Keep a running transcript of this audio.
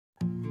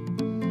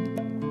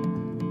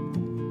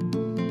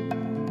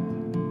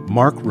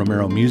Mark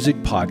Romero Music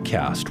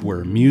Podcast,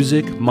 where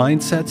music,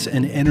 mindsets,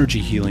 and energy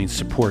healing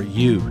support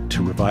you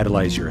to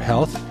revitalize your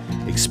health,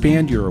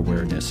 expand your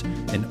awareness,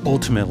 and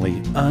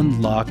ultimately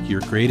unlock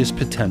your greatest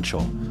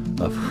potential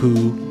of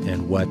who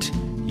and what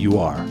you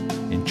are.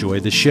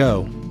 Enjoy the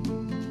show.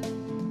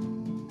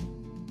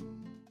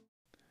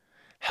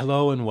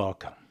 Hello and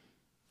welcome.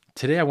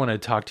 Today I want to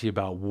talk to you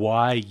about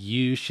why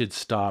you should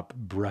stop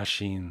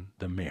brushing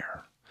the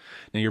mirror.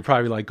 Now you're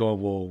probably like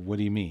going, well, what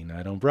do you mean?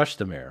 I don't brush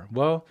the mirror.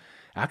 Well,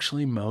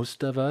 actually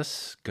most of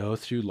us go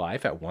through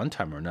life at one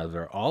time or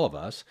another. All of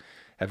us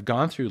have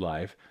gone through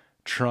life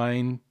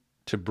trying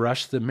to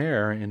brush the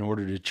mirror in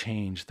order to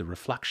change the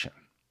reflection.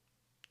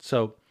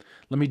 So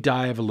let me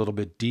dive a little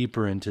bit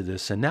deeper into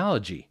this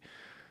analogy.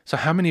 So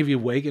how many of you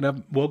woken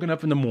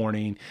up in the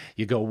morning,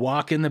 you go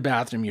walk in the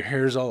bathroom, your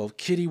hair's all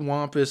kitty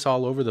wampus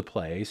all over the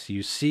place,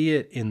 you see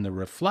it in the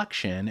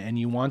reflection and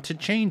you want to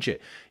change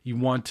it. You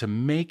want to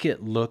make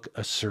it look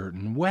a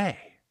certain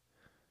way.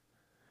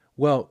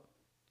 Well,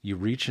 you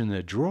reach in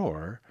the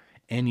drawer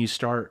and you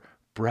start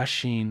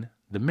brushing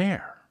the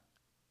mirror,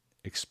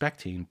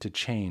 expecting to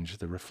change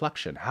the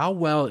reflection. How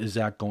well is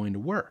that going to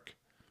work?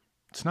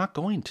 It's not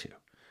going to.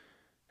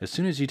 As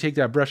soon as you take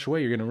that brush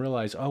away, you're going to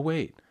realize, oh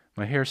wait,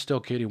 my hair's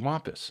still kitty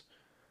wampus.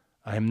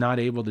 I am not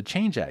able to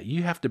change that.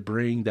 You have to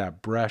bring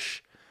that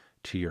brush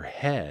to your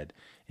head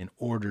in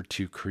order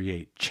to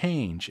create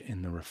change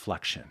in the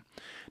reflection.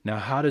 Now,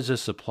 how does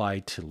this apply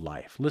to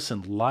life?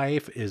 Listen,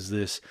 life is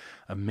this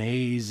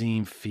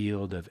amazing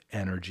field of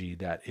energy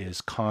that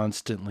is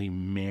constantly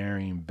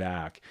mirroring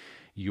back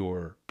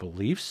your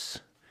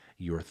beliefs,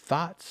 your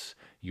thoughts,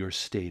 your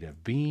state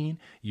of being,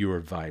 your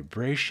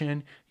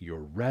vibration, your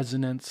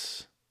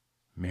resonance,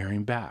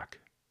 mirroring back.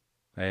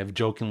 I have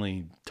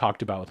jokingly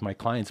talked about with my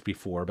clients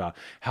before about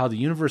how the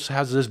universe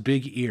has this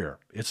big ear.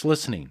 It's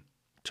listening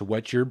to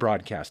what you're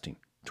broadcasting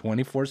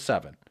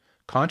 24/7,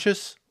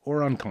 conscious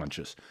or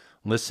unconscious,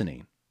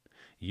 listening.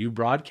 You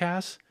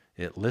broadcast,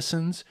 it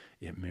listens,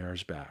 it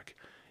mirrors back.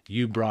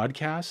 You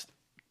broadcast,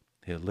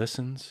 it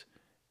listens,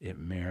 it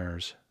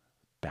mirrors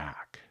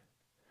back.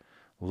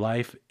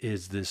 Life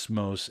is this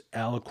most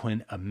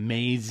eloquent,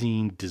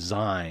 amazing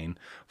design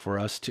for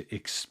us to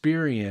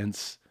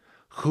experience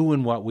who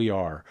and what we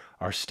are,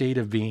 our state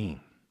of being,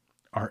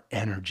 our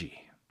energy.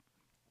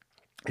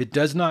 It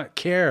does not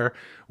care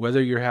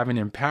whether you're having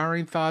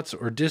empowering thoughts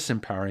or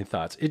disempowering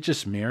thoughts. It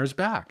just mirrors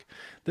back.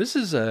 This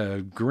is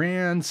a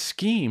grand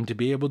scheme to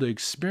be able to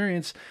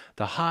experience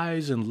the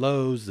highs and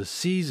lows, the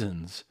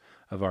seasons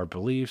of our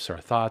beliefs, our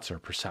thoughts, our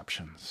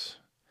perceptions.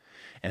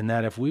 And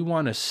that if we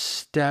want to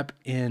step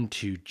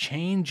into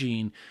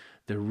changing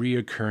the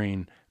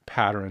reoccurring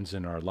patterns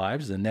in our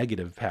lives, the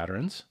negative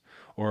patterns,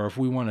 or if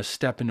we want to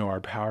step into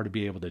our power to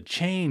be able to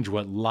change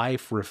what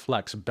life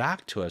reflects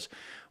back to us,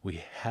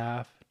 we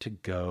have to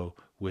go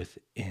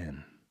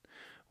within.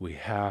 We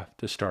have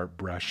to start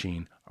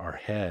brushing our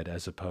head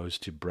as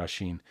opposed to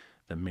brushing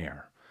the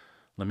mirror.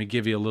 Let me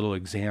give you a little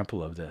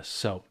example of this.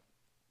 So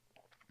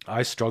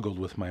I struggled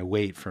with my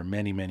weight for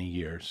many, many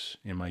years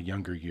in my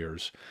younger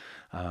years.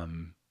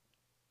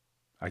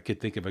 I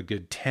could think of a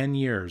good 10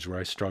 years where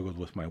I struggled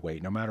with my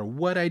weight. No matter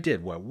what I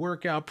did, what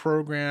workout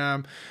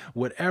program,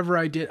 whatever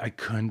I did, I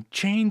couldn't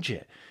change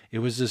it. It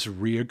was this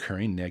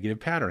reoccurring negative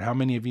pattern. How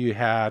many of you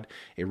had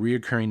a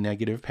reoccurring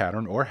negative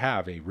pattern or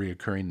have a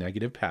reoccurring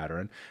negative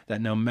pattern that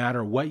no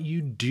matter what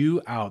you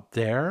do out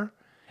there,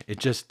 it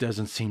just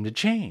doesn't seem to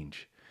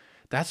change?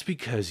 That's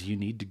because you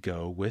need to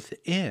go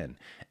within.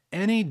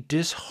 Any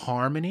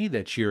disharmony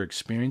that you're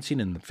experiencing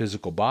in the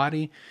physical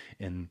body,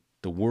 in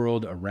the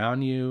world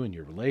around you, and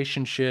your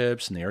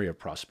relationships, in the area of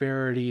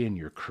prosperity, in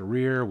your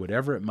career,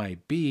 whatever it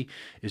might be,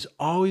 is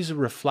always a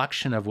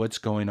reflection of what's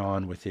going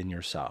on within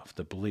yourself.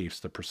 The beliefs,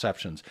 the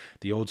perceptions,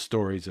 the old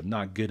stories of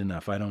not good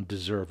enough, I don't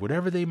deserve,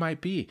 whatever they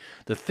might be.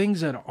 The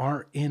things that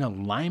aren't in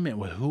alignment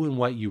with who and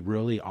what you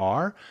really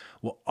are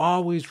will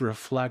always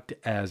reflect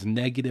as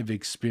negative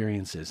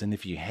experiences. And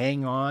if you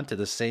hang on to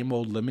the same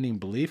old limiting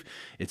belief,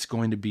 it's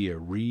going to be a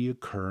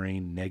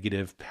reoccurring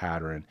negative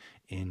pattern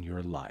in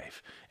your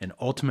life. And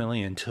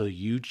ultimately, until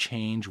you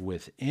change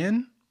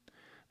within,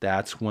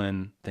 that's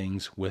when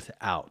things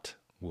without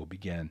will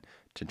begin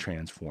to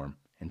transform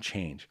and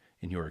change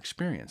in your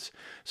experience.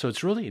 So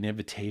it's really an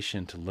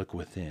invitation to look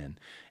within.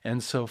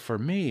 And so for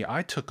me,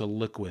 I took a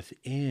look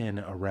within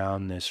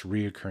around this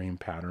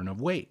reoccurring pattern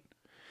of weight.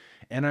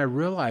 And I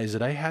realized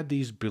that I had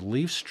these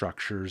belief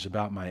structures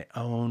about my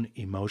own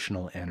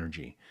emotional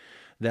energy,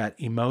 that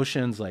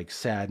emotions like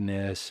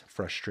sadness,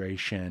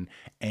 frustration,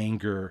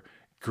 anger,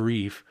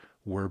 grief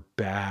were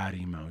bad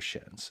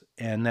emotions,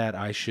 and that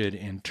I should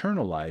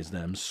internalize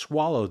them,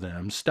 swallow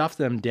them, stuff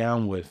them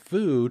down with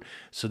food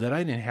so that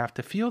I didn't have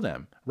to feel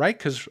them, right?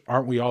 Because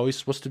aren't we always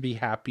supposed to be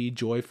happy,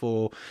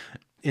 joyful,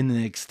 in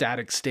an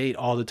ecstatic state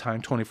all the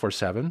time,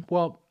 24/7?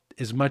 Well,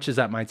 as much as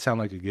that might sound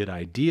like a good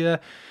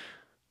idea,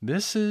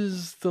 this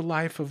is the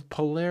life of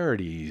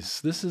polarities.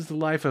 This is the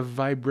life of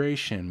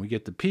vibration. We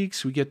get the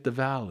peaks, we get the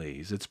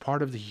valleys. It's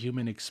part of the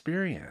human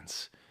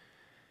experience.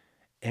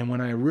 And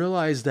when I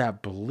realized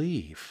that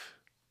belief,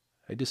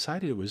 I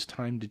decided it was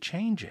time to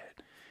change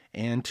it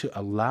and to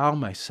allow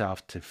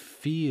myself to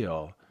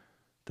feel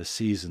the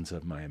seasons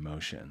of my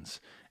emotions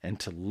and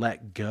to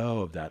let go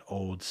of that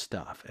old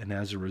stuff. And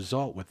as a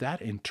result, with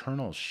that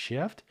internal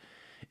shift,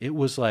 it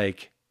was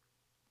like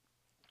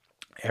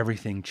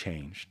everything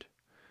changed.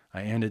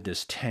 I ended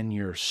this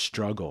 10-year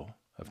struggle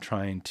of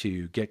trying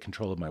to get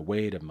control of my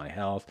weight, of my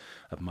health,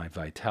 of my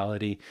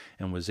vitality,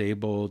 and was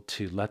able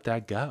to let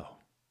that go.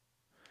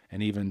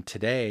 And even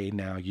today,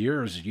 now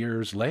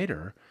years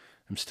later,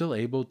 I'm still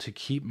able to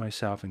keep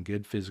myself in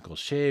good physical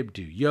shape,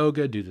 do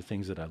yoga, do the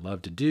things that I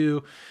love to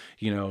do,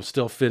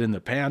 still fit in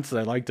the pants that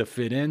I like to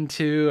fit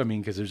into. I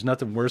mean, because there's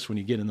nothing worse when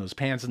you get in those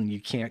pants and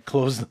you can't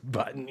close the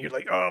button. You're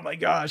like, oh my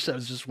gosh, that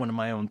was just one of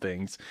my own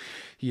things,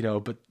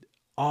 but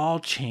all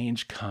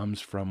change comes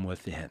from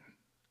within.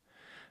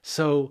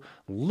 So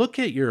look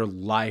at your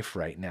life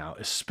right now,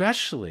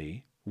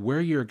 especially where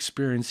you're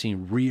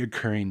experiencing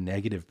reoccurring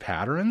negative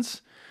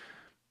patterns.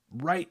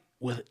 Right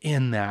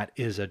within that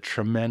is a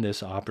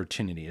tremendous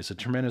opportunity. It's a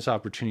tremendous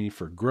opportunity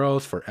for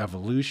growth, for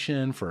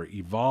evolution, for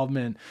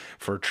evolvement,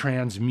 for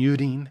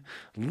transmuting.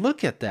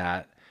 Look at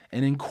that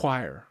and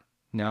inquire.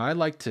 Now, I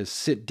like to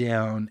sit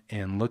down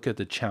and look at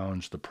the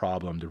challenge, the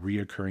problem, the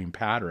reoccurring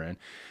pattern,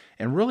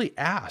 and really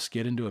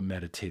get into a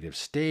meditative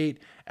state,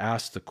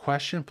 ask the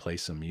question, play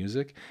some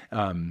music,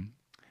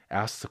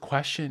 ask the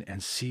question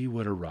and see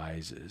what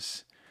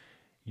arises.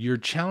 Your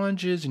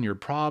challenges and your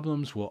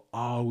problems will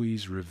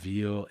always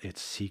reveal its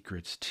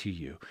secrets to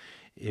you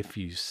if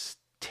you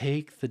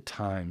take the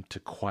time to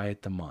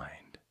quiet the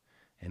mind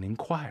and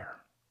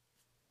inquire.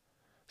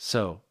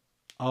 So,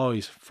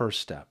 always first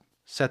step,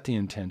 set the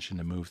intention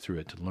to move through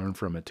it, to learn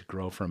from it, to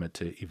grow from it,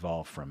 to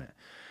evolve from it.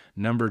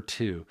 Number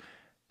 2,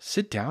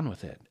 sit down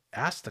with it.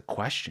 Ask the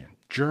question,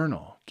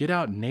 journal, get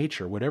out in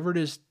nature, whatever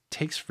it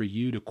takes for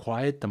you to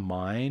quiet the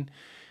mind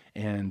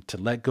and to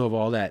let go of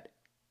all that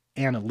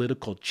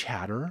analytical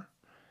chatter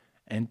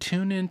and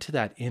tune into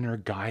that inner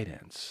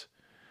guidance.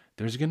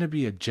 There's going to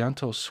be a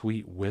gentle,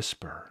 sweet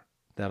whisper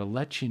that'll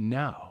let you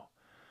know,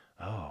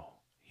 oh,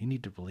 you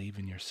need to believe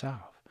in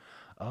yourself.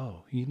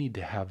 Oh, you need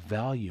to have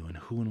value in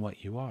who and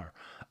what you are.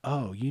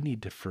 Oh, you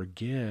need to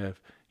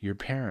forgive your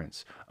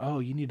parents. Oh,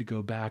 you need to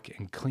go back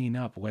and clean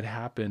up what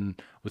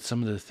happened with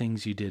some of the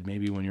things you did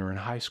maybe when you were in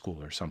high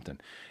school or something.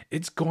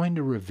 It's going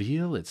to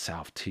reveal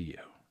itself to you.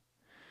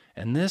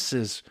 And this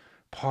is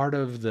part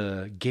of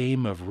the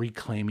game of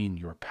reclaiming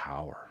your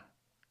power.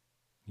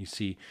 You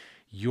see,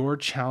 your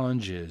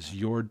challenges,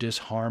 your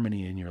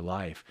disharmony in your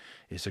life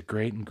is a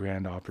great and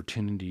grand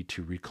opportunity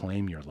to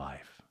reclaim your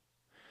life.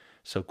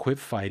 So quit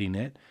fighting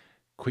it,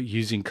 quit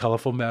using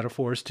colorful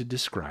metaphors to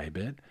describe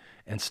it,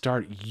 and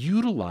start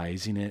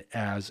utilizing it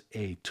as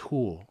a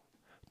tool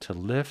to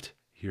lift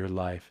your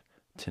life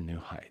to new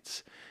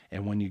heights.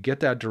 And when you get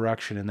that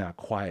direction in that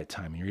quiet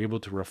time, and you're able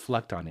to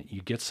reflect on it,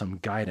 you get some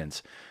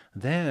guidance,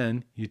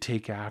 then you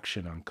take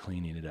action on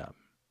cleaning it up.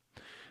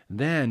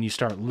 Then you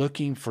start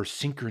looking for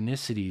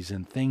synchronicities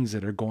and things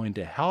that are going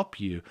to help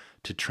you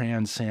to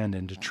transcend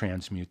and to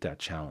transmute that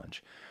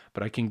challenge.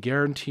 But I can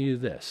guarantee you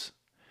this.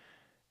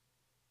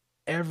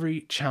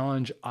 Every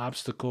challenge,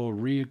 obstacle,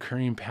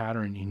 reoccurring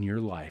pattern in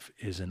your life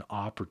is an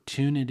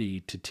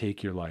opportunity to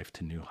take your life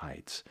to new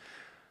heights.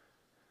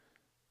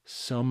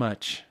 So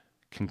much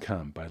can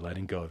come by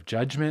letting go of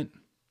judgment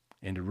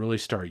and to really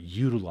start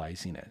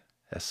utilizing it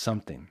as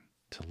something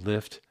to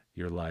lift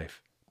your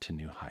life to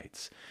new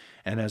heights.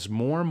 And as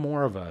more and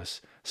more of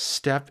us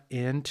step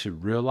into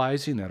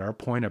realizing that our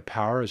point of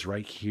power is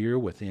right here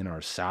within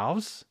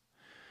ourselves,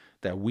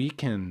 that we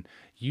can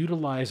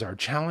utilize our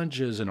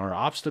challenges and our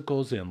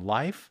obstacles in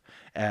life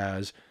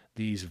as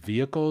these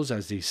vehicles,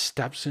 as these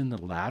steps in the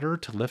ladder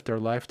to lift our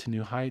life to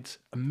new heights,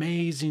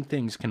 amazing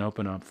things can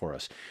open up for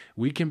us.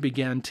 We can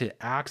begin to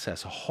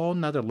access a whole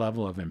nother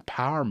level of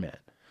empowerment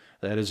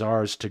that is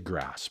ours to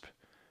grasp.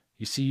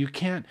 You see, you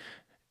can't,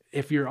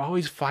 if you're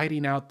always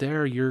fighting out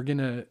there, you're going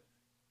to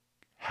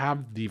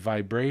have the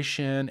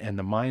vibration and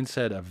the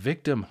mindset of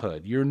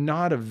victimhood. You're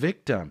not a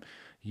victim.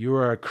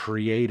 You're a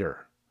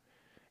creator.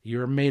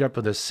 You're made up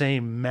of the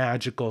same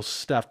magical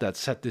stuff that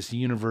set this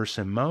universe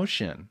in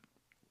motion.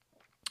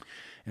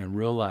 And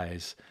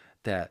realize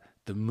that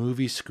the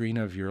movie screen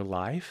of your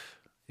life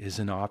is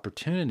an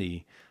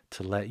opportunity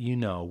to let you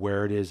know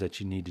where it is that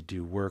you need to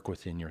do work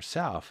within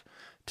yourself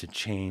to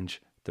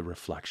change the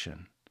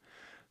reflection.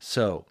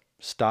 So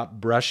stop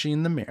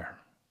brushing the mirror.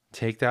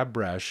 Take that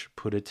brush,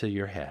 put it to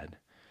your head,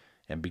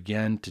 and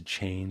begin to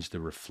change the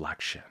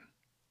reflection.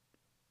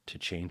 To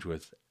change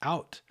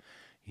without,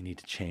 you need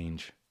to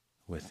change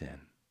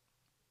within.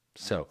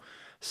 So,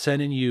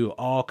 sending you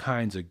all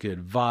kinds of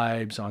good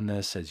vibes on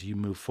this as you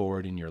move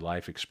forward in your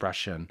life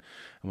expression.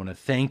 I want to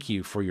thank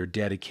you for your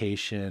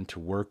dedication to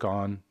work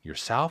on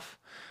yourself.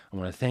 I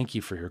want to thank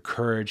you for your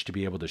courage to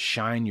be able to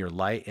shine your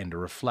light and to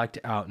reflect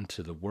out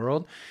into the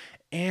world.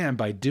 And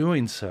by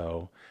doing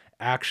so,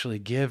 actually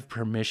give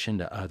permission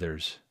to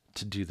others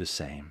to do the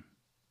same.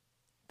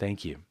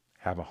 Thank you.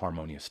 Have a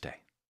harmonious day.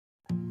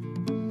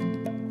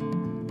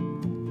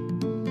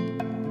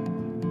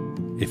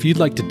 If you'd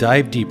like to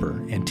dive deeper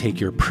and take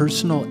your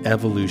personal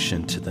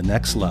evolution to the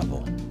next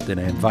level, then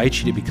I invite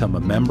you to become a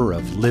member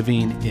of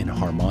Living in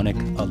Harmonic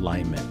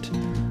Alignment,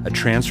 a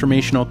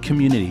transformational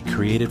community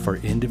created for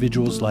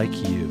individuals like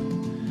you.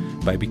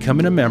 By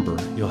becoming a member,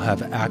 you'll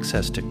have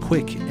access to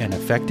quick and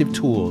effective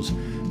tools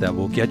that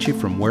will get you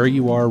from where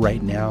you are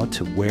right now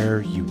to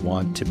where you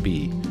want to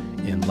be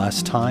in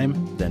less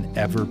time than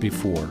ever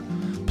before.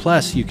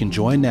 Plus, you can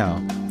join now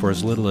for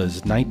as little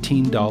as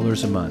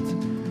 $19 a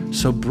month.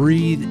 So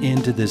breathe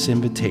into this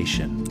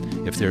invitation.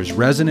 If there's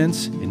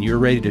resonance and you're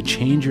ready to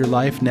change your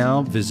life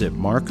now, visit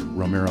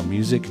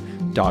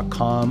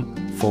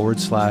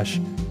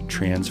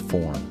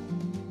markromeromusic.com/transform.